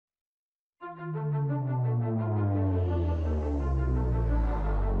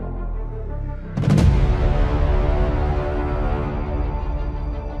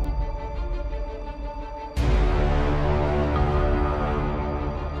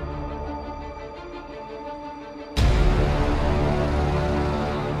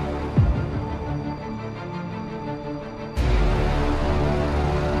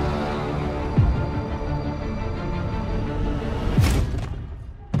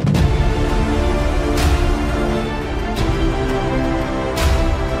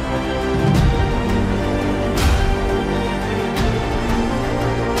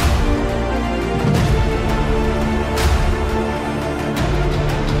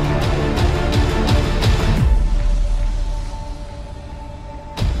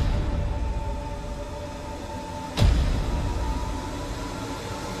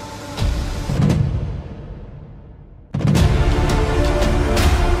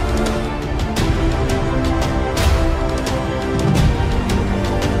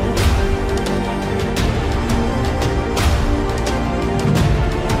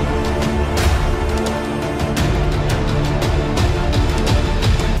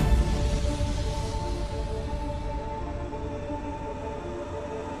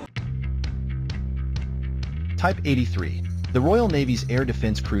Type 83, the Royal Navy's air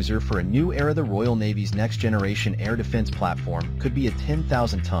defense cruiser for a new era. The Royal Navy's next-generation air defense platform could be a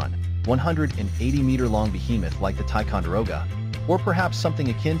 10,000-ton, 180-meter-long behemoth like the Ticonderoga, or perhaps something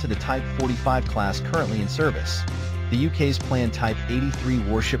akin to the Type 45 class currently in service. The UK's planned Type 83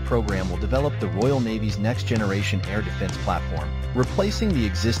 warship program will develop the Royal Navy's next-generation air defense platform, replacing the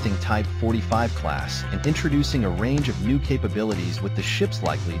existing Type 45 class and introducing a range of new capabilities, with the ships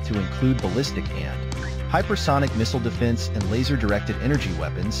likely to include ballistic and hypersonic missile defense and laser-directed energy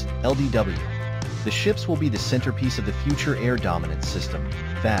weapons, LDW. The ships will be the centerpiece of the Future Air Dominance System,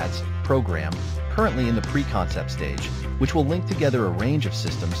 FADS, program, currently in the pre-concept stage, which will link together a range of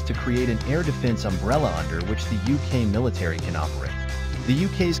systems to create an air defense umbrella under which the UK military can operate. The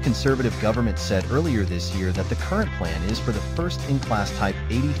UK's Conservative government said earlier this year that the current plan is for the first in-class Type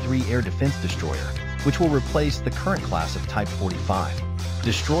 83 air defense destroyer, which will replace the current class of Type 45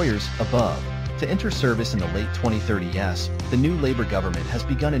 destroyers above. To enter service in the late 2030s, the new Labour government has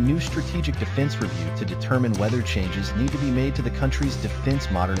begun a new strategic defence review to determine whether changes need to be made to the country's defence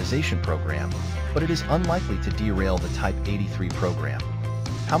modernisation programme, but it is unlikely to derail the Type 83 programme.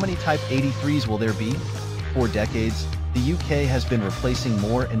 How many Type 83s will there be? For decades, the UK has been replacing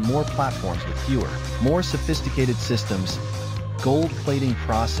more and more platforms with fewer, more sophisticated systems, gold-plating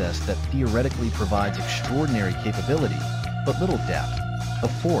process that theoretically provides extraordinary capability, but little depth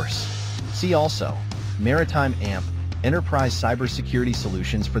of force. See also, Maritime AMP, Enterprise Cybersecurity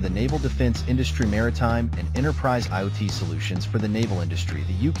Solutions for the Naval Defence Industry. Maritime and Enterprise IoT Solutions for the Naval Industry.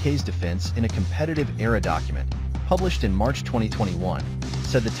 The UK's Defence in a Competitive Era document, published in March 2021,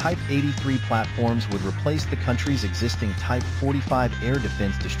 said the Type 83 platforms would replace the country's existing Type 45 air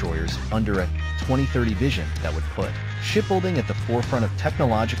defense destroyers under a 2030 vision that would put shipbuilding at the forefront of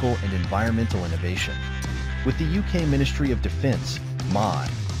technological and environmental innovation. With the UK Ministry of Defence, MOD,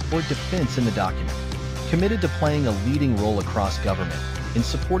 or Defence in the document, committed to playing a leading role across government in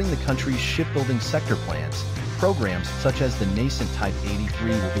supporting the country's shipbuilding sector plans, programs such as the nascent Type 83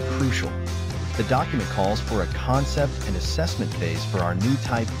 will be crucial. The document calls for a concept and assessment phase for our new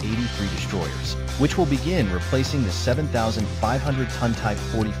Type 83 destroyers, which will begin replacing the 7,500-ton Type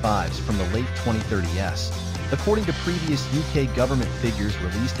 45s from the late 2030s. According to previous UK government figures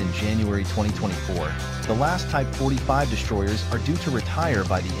released in January 2024, the last Type 45 destroyers are due to retire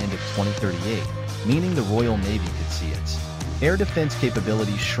by the end of 2038, meaning the Royal Navy could see its air defense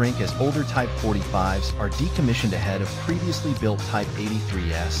capabilities shrink as older Type 45s are decommissioned ahead of previously built Type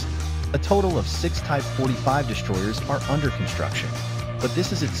 83s. A total of 6 Type 45 destroyers are under construction, but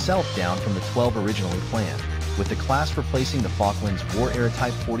this is itself down from the 12 originally planned, with the class replacing the Falklands War-era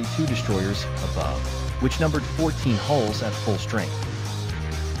Type 42 destroyers above, which numbered 14 hulls at full strength.